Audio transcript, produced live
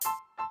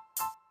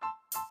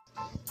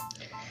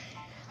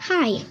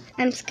Hi,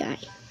 I'm Sky.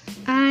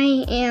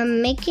 I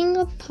am making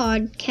a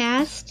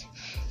podcast.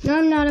 No,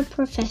 I'm not a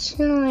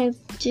professional. I'm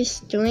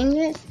just doing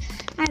this.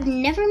 I've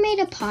never made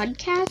a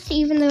podcast,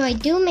 even though I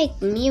do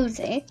make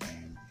music.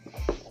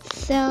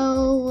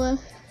 So,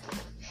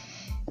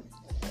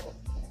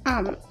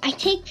 I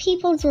take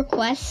people's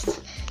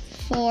requests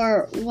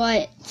for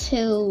what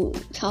to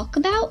talk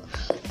about,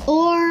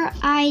 or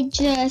I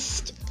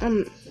just,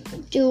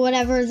 do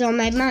whatever's on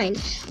my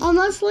mind. I'll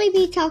mostly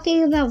be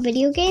talking about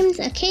video games,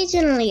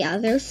 occasionally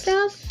other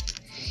stuff.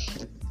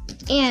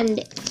 And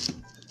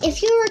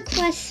if you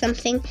request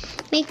something,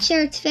 make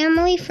sure it's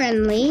family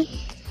friendly.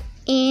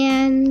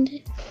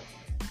 And,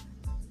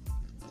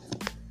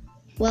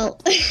 well,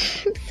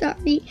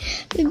 sorry,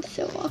 I'm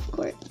so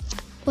awkward.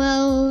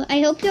 Well,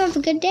 I hope you have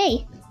a good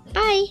day.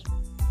 Bye.